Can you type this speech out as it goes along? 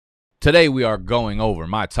Today we are going over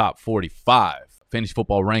my top 45 fantasy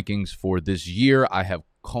football rankings for this year. I have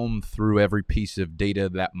combed through every piece of data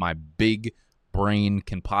that my big brain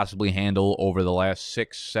can possibly handle over the last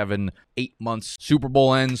 6, 7, 8 months. Super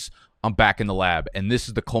Bowl ends. I'm back in the lab, and this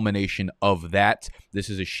is the culmination of that. This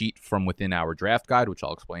is a sheet from within our draft guide, which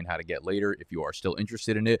I'll explain how to get later if you are still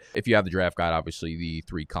interested in it. If you have the draft guide, obviously the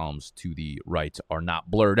 3 columns to the right are not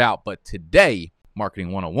blurred out, but today,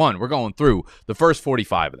 Marketing 101, we're going through the first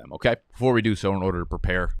 45 of them, okay? Before we do so, in order to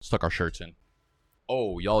prepare, let's tuck our shirts in.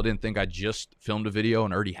 Oh, y'all didn't think I just filmed a video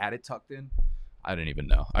and already had it tucked in? I didn't even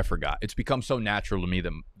know. I forgot. It's become so natural to me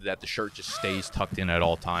that the shirt just stays tucked in at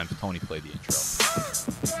all times. Tony, play the intro.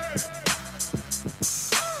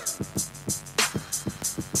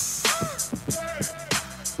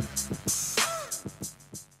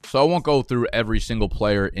 So I won't go through every single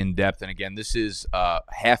player in depth. And again, this is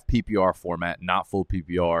half PPR format, not full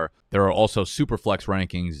PPR. There are also super flex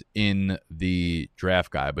rankings in the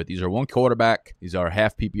draft guide, but these are one quarterback. These are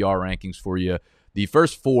half PPR rankings for you. The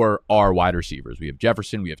first 4 are wide receivers. We have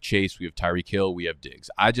Jefferson, we have Chase, we have Tyreek Hill, we have Diggs.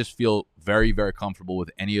 I just feel very, very comfortable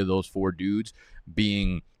with any of those 4 dudes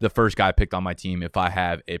being the first guy picked on my team if I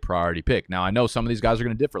have a priority pick. Now, I know some of these guys are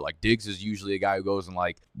going to differ. Like Diggs is usually a guy who goes in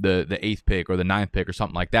like the 8th pick or the 9th pick or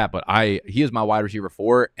something like that. But he is my wide receiver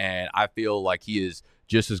 4, and I feel like he is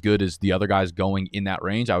just as good as the other guys going in that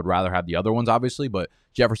range. I would rather have the other ones, obviously, but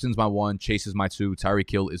Jefferson's my 1, Chase is my 2,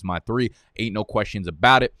 Tyreek Hill is my 3. Ain't no questions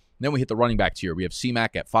about it. Then we hit the running back tier. We have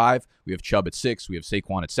C-Mac at 5. We have Chubb at 6. We have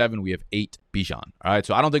Saquon at 7. We have 8, Bijan. All right,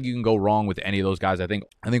 so I don't think you can go wrong with any of those guys. I think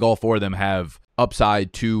all 4 of them have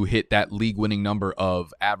upside to hit that league-winning number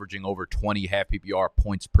of averaging over 20 half PPR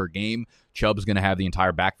points per game. Chubb's going to have the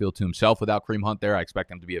entire backfield to himself without Kareem Hunt there. I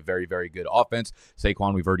expect him to be a very, very good offense.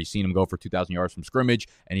 Saquon, we've already seen him go for 2,000 yards from scrimmage,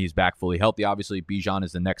 and he's back fully healthy. Obviously, Bijan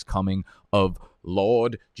is the next coming of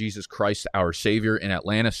Lord Jesus Christ, our Savior in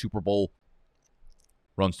Atlanta. Super Bowl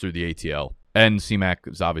runs through the ATL. And C-Mac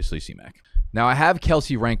is obviously C-Mac. Now, I have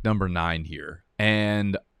Kelce ranked number 9 here,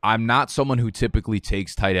 and I'm not someone who typically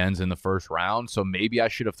takes tight ends in the first round, so maybe I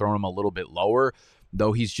should have thrown him a little bit lower,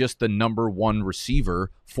 though he's just the number 1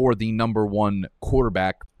 receiver for the number 1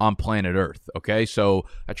 quarterback on planet Earth, okay? So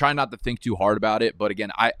I try not to think too hard about it, but again,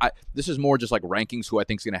 I this is more just like rankings who I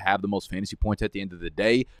think is going to have the most fantasy points at the end of the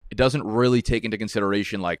day. It doesn't really take into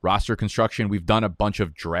consideration like roster construction. We've done a bunch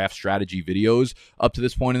of draft strategy videos up to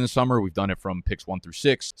this point in the summer. We've done it from picks 1 through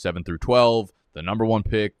 6, 7 through 12, the number 1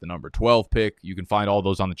 pick, the number 12 pick. You can find all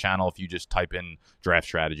those on the channel if you just type in draft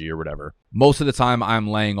strategy or whatever. Most of the time, I'm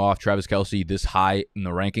laying off Travis Kelce this high in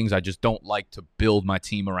the rankings. I just don't like to build my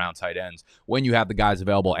team around tight ends when you have the guys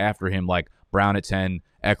available after him like Brown at 10,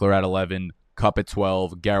 Eckler at 11, Kupp at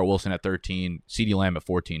 12, Garrett Wilson at 13, CeeDee Lamb at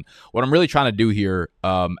 14. What I'm really trying to do here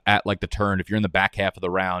at like the turn, if you're in the back half of the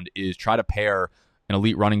round, is try to pair an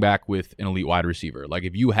elite running back with an elite wide receiver. Like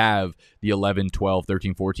if you have the 11, 12,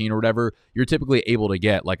 13, 14 or whatever, you're typically able to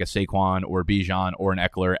get like a Saquon or Bijan or an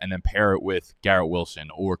Eckler and then pair it with Garrett Wilson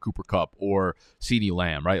or Cooper Kupp or CeeDee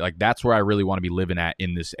Lamb, right? Like that's where I really want to be living at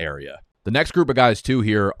in this area. The next group of guys, too,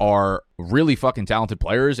 here are really fucking talented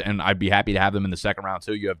players, and I'd be happy to have them in the second round,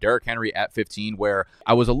 too. You have Derrick Henry at 15, where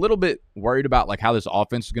I was a little bit worried about like how this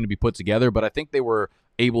offense is going to be put together, but I think they were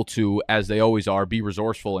able to, as they always are, be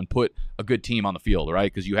resourceful and put a good team on the field,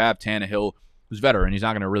 right? Because you have Tannehill, who's veteran. He's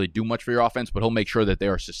not going to really do much for your offense, but he'll make sure that they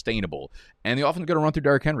are sustainable. And the offense is going to run through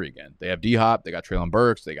Derrick Henry again. They have D-Hop, they got Treylon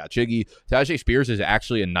Burks, they got Chiggy. Tyjae Spears is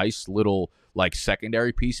actually a nice little like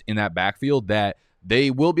secondary piece in that backfield that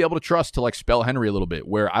they will be able to trust to like spell Henry a little bit,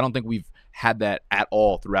 where I don't think we've had that at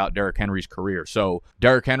all throughout Derrick Henry's career. So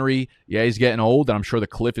Derrick Henry, yeah, he's getting old, and I'm sure the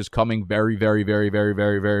cliff is coming very, very, very, very,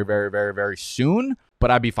 very, very, very, very, very soon,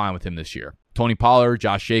 but I'd be fine with him this year. Tony Pollard,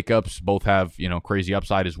 Josh Jacobs, both have, crazy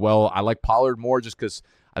upside as well. I like Pollard more just because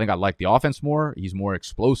I think I like the offense more. He's more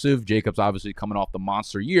explosive. Jacobs obviously coming off the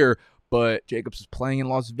monster year, but Jacobs is playing in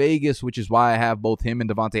Las Vegas, which is why I have both him and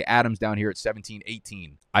Davante Adams down here at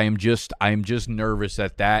 17-18. I am just nervous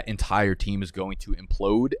that entire team is going to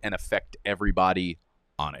implode and affect everybody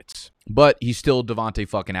on it. But he's still Davante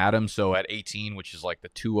fucking Adams, so at 18, which is like the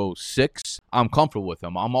 206, I'm comfortable with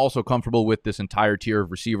him. I'm also comfortable with this entire tier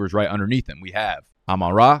of receivers right underneath him. We have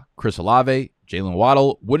Amon-Ra, Chris Olave, Jalen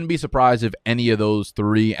Waddle. Wouldn't be surprised if any of those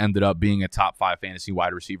 3 ended up being a top 5 fantasy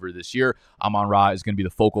wide receiver this year. Amon-Ra is going to be the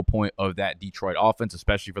focal point of that Detroit offense,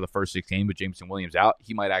 especially for the first 6 games with Jameson Williams out.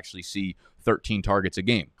 He might actually see 13 targets a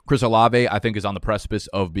game. Chris Olave, I think, is on the precipice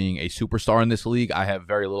of being a superstar in this league. I have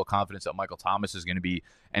very little confidence that Michael Thomas is going to be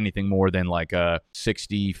anything more than like a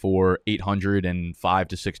 60 for 800 and 5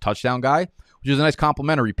 to 6 touchdown guy, which is a nice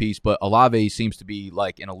complimentary piece, but Olave seems to be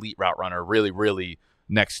like an elite route runner, really, really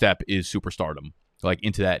next step is superstardom, like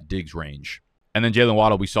into that Diggs range. And then Jalen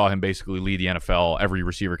Waddle, we saw him basically lead the NFL, every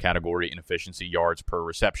receiver category in efficiency, yards per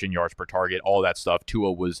reception, yards per target, all that stuff.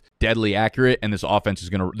 Tua was deadly accurate, and this offense is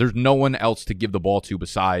going to – there's no one else to give the ball to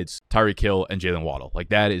besides Tyreek Hill and Jalen Waddle. Like,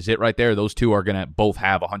 that is it right there. Those two are going to both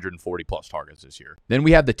have 140-plus targets this year. Then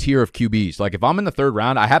we have the tier of QBs. Like, if I'm in the third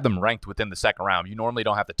round, I have them ranked within the second round. You normally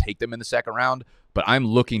don't have to take them in the second round, but I'm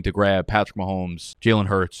looking to grab Patrick Mahomes, Jalen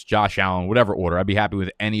Hurts, Josh Allen, whatever order. I'd be happy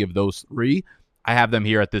with any of those three. I have them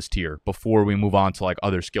here at this tier before we move on to like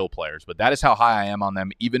other skill players. But that is how high I am on them.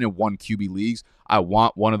 Even in one QB leagues, I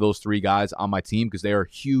want one of those three guys on my team because they are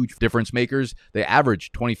huge difference makers. They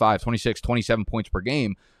average 25, 26, 27 points per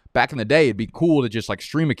game. Back in the day, it'd be cool to just like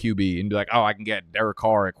stream a QB and be like, oh, I can get Derek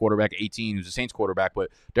Carr at quarterback 18, who's a Saints quarterback. But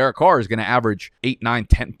Derek Carr is going to average 8, 9,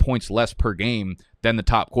 10 points less per game than the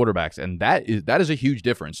top quarterbacks. And that is a huge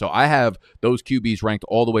difference. So I have those QBs ranked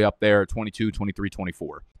all the way up there, 22, 23,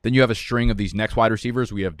 24. Then you have a string of these next wide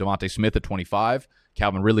receivers. We have Devontae Smith at 25,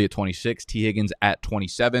 Calvin Ridley at 26, T. Higgins at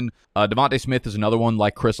 27. Devontae Smith is another one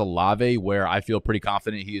like Chris Olave where I feel pretty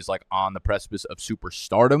confident he is like on the precipice of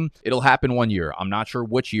superstardom. It'll happen one year. I'm not sure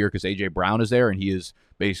which year because A.J. Brown is there and he is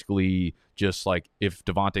basically just like if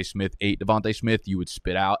Devontae Smith ate Devontae Smith, you would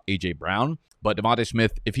spit out A.J. Brown. But Devontae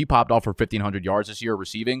Smith, if he popped off for 1,500 yards this year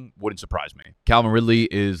receiving, wouldn't surprise me. Calvin Ridley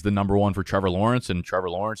is the number one for Trevor Lawrence, and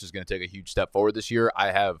Trevor Lawrence is going to take a huge step forward this year.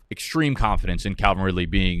 I have extreme confidence in Calvin Ridley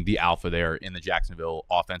being the alpha there in the Jacksonville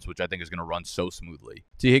offense, which I think is going to run so smoothly.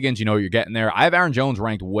 T. Higgins, you know you're getting there. I have Aaron Jones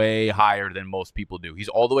ranked way higher than most people do. He's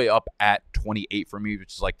all the way up at 28 for me,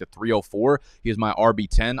 which is like the 304. He is my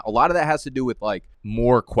RB10. A lot of that has to do with like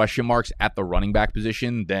more question marks at the running back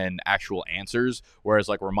position than actual answers, whereas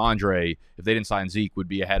like Ramondre, if they didn't sign Zeke, would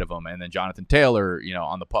be ahead of him, and then Jonathan Taylor, you know,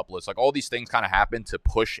 on the PUP list. Like all these things kind of happen to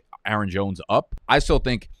push Aaron Jones up. I still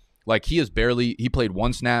think like he played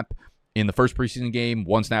one snap in the first preseason game,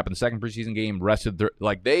 one snap in the second preseason game, rested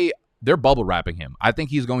like they're bubble wrapping him. I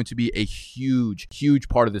think he's going to be a huge, huge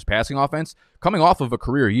part of this passing offense coming off of a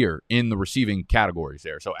career year in the receiving categories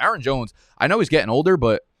there. So Aaron Jones, I know he's getting older,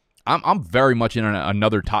 but I'm very much in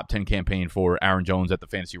another top 10 campaign for Aaron Jones at the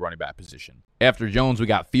fantasy running back position. After Jones, we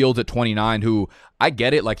got Fields at 29, who I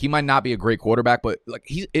get it. Like, he might not be a great quarterback, but like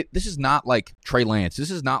this is not like Trey Lance.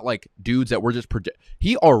 This is not like dudes that we're just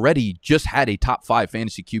he already just had a top 5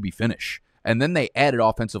 fantasy QB finish. And then they added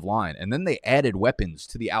offensive line. And then they added weapons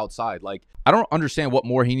to the outside. Like, I don't understand what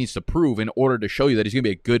more he needs to prove in order to show you that he's going to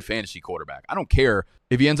be a good fantasy quarterback. I don't care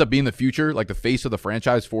if he ends up being the future, like the face of the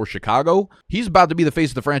franchise for Chicago. He's about to be the face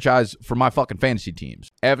of the franchise for my fucking fantasy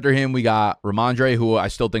teams. After him, we got Ramondre, who I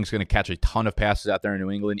still think is going to catch a ton of passes out there in New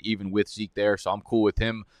England, even with Zeke there. So I'm cool with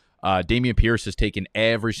him. Dameon Pierce has taken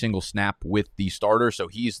every single snap with the starter, so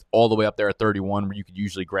he's all the way up there at 31, where you could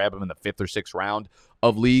usually grab him in the 5th or 6th round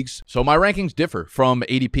of leagues. So my rankings differ from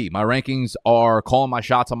ADP. My rankings are calling my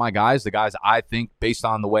shots on my guys, the guys I think, based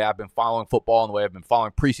on the way I've been following football and the way I've been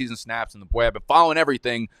following preseason snaps and the way I've been following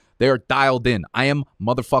everything. They are dialed in. I'm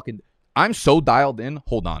so dialed in.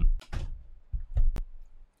 Hold on. You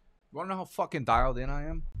want to know how fucking dialed in I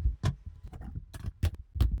am?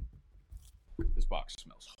 This box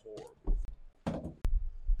smells horrible.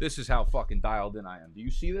 This is how fucking dialed in I am. Do you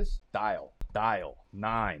see this? Dial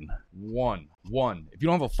 911. If you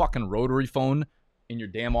don't have a fucking rotary phone in your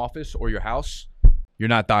damn office or your house, you're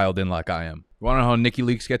not dialed in like I am. You want to know how Nicky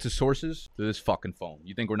Leaks gets his sources? Through this fucking phone.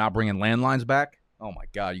 You think we're not bringing landlines back? Oh my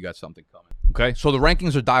God, you got something coming. Okay, so the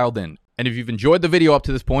rankings are dialed in. And if you've enjoyed the video up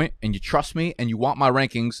to this point and you trust me and you want my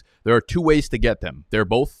rankings, there are 2 ways to get them. They're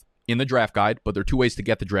both in the draft guide, but there are 2 ways to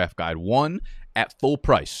get the draft guide. One, at full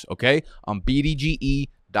price, okay, on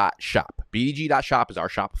BDGE.shop. BDG.shop is our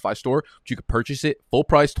Shopify store. You can purchase it full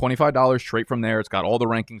price, $25 straight from there. It's got all the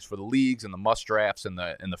rankings for the leagues and the must drafts and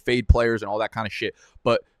the fade players and all that kind of shit.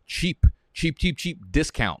 But cheap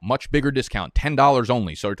discount, much bigger discount, $10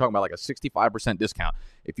 only. So you're talking about like a 65% discount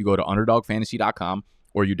if you go to UnderdogFantasy.com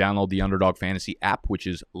or you download the Underdog Fantasy app, which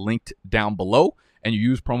is linked down below, and you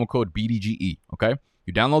use promo code BDGE, okay?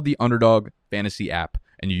 You download the Underdog Fantasy app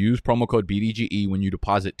and you use promo code BDGE when you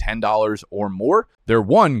deposit $10 or more. They're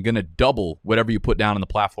going to double whatever you put down on the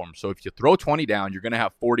platform. So if you throw 20 down, you're going to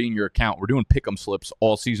have 40 in your account. We're doing pick'em slips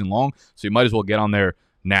all season long, so you might as well get on there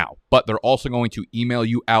now. But they're also going to email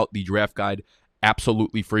you out the draft guide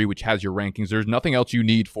absolutely free, which has your rankings. There's nothing else you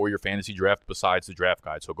need for your fantasy draft besides the draft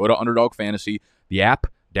guide. So go to Underdog Fantasy, the app,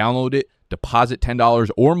 download it, deposit $10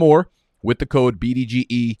 or more with the code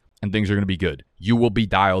BDGE, and things are going to be good. You will be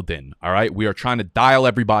dialed in, all right? We are trying to dial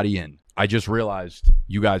everybody in. I just realized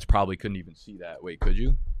you guys probably couldn't even see that. Wait, could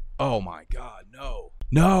you? Oh, my God, no.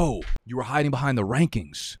 No, you were hiding behind the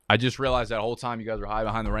rankings. I just realized that whole time you guys were hiding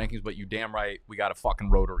behind the rankings, but you damn right we got a fucking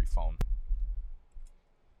rotary phone.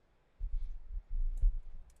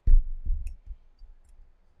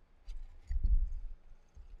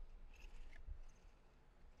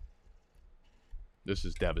 This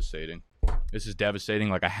is devastating. This is devastating.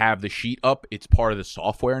 Like, I have the sheet up. It's part of the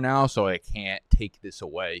software now, so I can't take this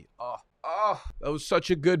away. Oh, that was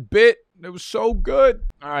such a good bit. It was so good.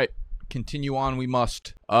 All right. Continue on, we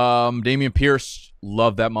must. Dameon Pierce,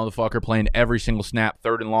 love that motherfucker, playing every single snap,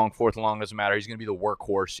 3rd and long, 4th and long, doesn't matter. He's going to be the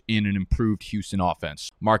workhorse in an improved Houston offense.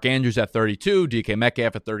 Mark Andrews at 32, DK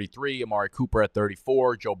Metcalf at 33, Amari Cooper at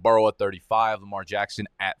 34, Joe Burrow at 35, Lamar Jackson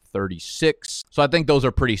at 36. So I think those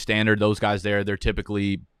are pretty standard. Those guys there, they're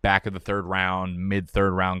typically back of the 3rd round,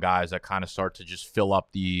 mid-3rd round guys that kind of start to just fill up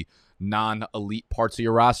the non-elite parts of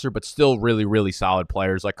your roster, but still really, really solid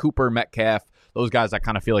players like Cooper, Metcalf. Those guys, I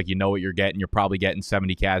kind of feel like you know what you're getting. You're probably getting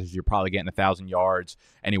 70 catches. You're probably getting 1,000 yards,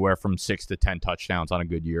 anywhere from 6 to 10 touchdowns on a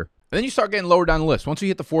good year. And then you start getting lower down the list. Once you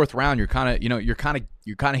hit the 4th round, you're kind of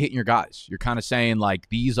hitting your guys. You're kind of saying, like,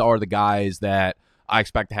 these are the guys that I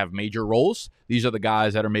expect to have major roles. These are the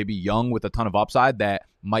guys that are maybe young with a ton of upside that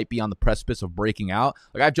might be on the precipice of breaking out.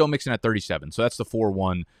 Like, I have Joe Mixon at 37, so that's the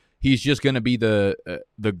 4-1. He's just going to be the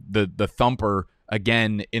thumper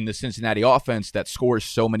again in the Cincinnati offense that scores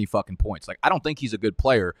so many fucking points. Like, I don't think he's a good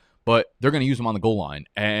player, but they're going to use him on the goal line.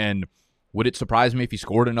 And would it surprise me if he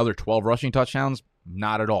scored another 12 rushing touchdowns?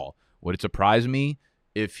 Not at all. Would it surprise me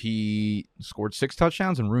if he scored 6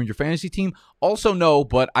 touchdowns and ruined your fantasy team? Also, no,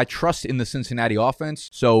 but I trust in the Cincinnati offense.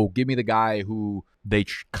 So give me the guy who they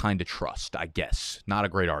kind of trust, I guess. Not a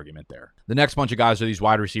great argument there. The next bunch of guys are these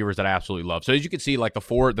wide receivers that I absolutely love. So as you can see, like the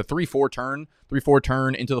 3-4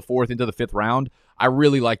 turn into the 4th, into the 5th round, I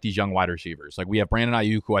really like these young wide receivers. Like, we have Brandon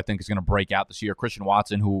Ayuk, who I think is going to break out this year. Christian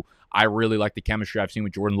Watson, who I really like the chemistry I've seen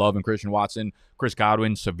with Jordan Love and Christian Watson. Chris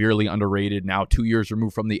Godwin, severely underrated, now 2 years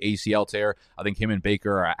removed from the ACL tear. I think him and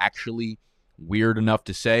Baker are actually weird enough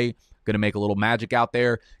to say. Going to make a little magic out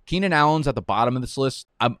there. Keenan Allen's at the bottom of this list.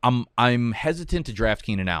 I'm hesitant to draft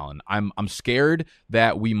Keenan Allen. I'm scared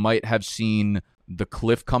that we might have seen the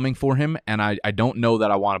cliff coming for him, and I don't know that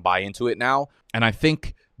I want to buy into it now. And I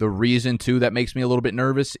think the reason, too, that makes me a little bit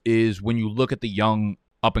nervous is when you look at the young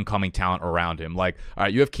up-and-coming talent around him. Like, all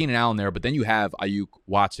right, you have Keenan Allen there, but then you have Ayuk,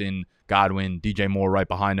 Watson, Godwin, DJ Moore right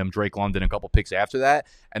behind him, Drake London, a couple picks after that.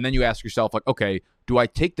 And then you ask yourself, like, okay, do I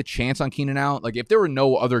take the chance on Keenan Allen? Like, if there were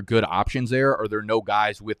no other good options there, or there are no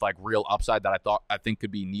guys with, like, real upside that I think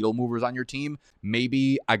could be needle movers on your team,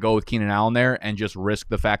 maybe I go with Keenan Allen there and just risk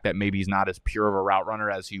the fact that maybe he's not as pure of a route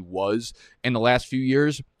runner as he was in the last few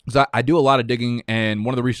years. Because I do a lot of digging, and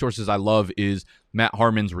one of the resources I love is Matt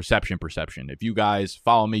Harmon's reception perception. If you guys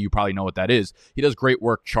follow me, you probably know what that is. He does great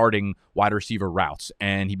work charting wide receiver routes,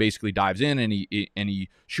 and he basically dives in and he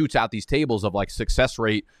shoots out these tables of, like, success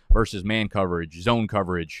rate versus man coverage, zone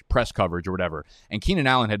coverage, press coverage, or whatever. And Keenan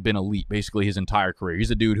Allen had been elite basically his entire career. He's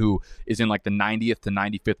a dude who is in, like, the 90th to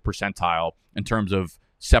 95th percentile in terms of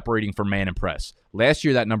separating from man and press. Last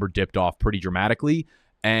year, that number dipped off pretty dramatically.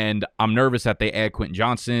 And I'm nervous that they add Quentin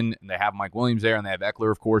Johnson, and they have Mike Williams there, and they have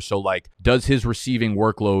Eckler, of course. So, like, does his receiving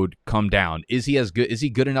workload come down? Is he as good? Is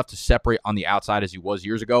he good enough to separate on the outside as he was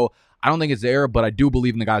years ago? I don't think it's there, but I do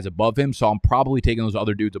believe in the guys above him. So I'm probably taking those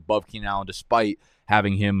other dudes above Keenan Allen, despite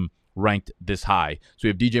having him ranked this high. So we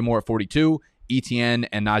have DJ Moore at 42, ETN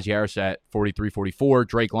and Najee Harris at 43, 44,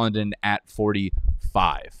 Drake London at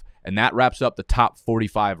 45. And that wraps up the top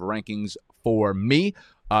 45 rankings for me.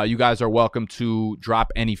 You guys are welcome to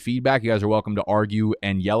drop any feedback. You guys are welcome to argue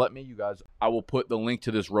and yell at me. You guys, I will put the link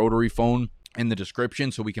to this rotary phone in the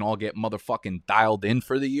description so we can all get motherfucking dialed in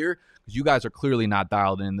for the year, because you guys are clearly not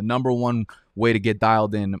dialed in. The number one way to get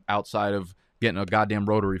dialed in outside of getting a goddamn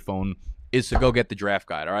rotary phone is to go get the draft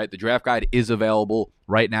guide, all right? The draft guide is available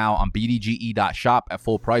right now on bdge.shop at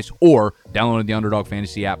full price, or downloading the Underdog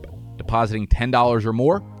Fantasy app, depositing $10 or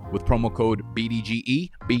more with promo code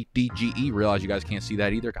BDGE. Realize you guys can't see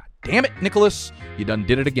that either. God damn it, Nicholas. You done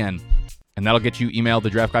did it again. And that'll get you emailed the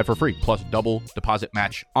draft guide for free, plus double deposit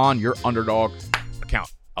match on your Underdog account.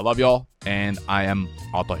 I love y'all, and I am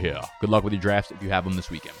out of here. Good luck with your drafts if you have them this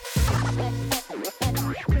weekend.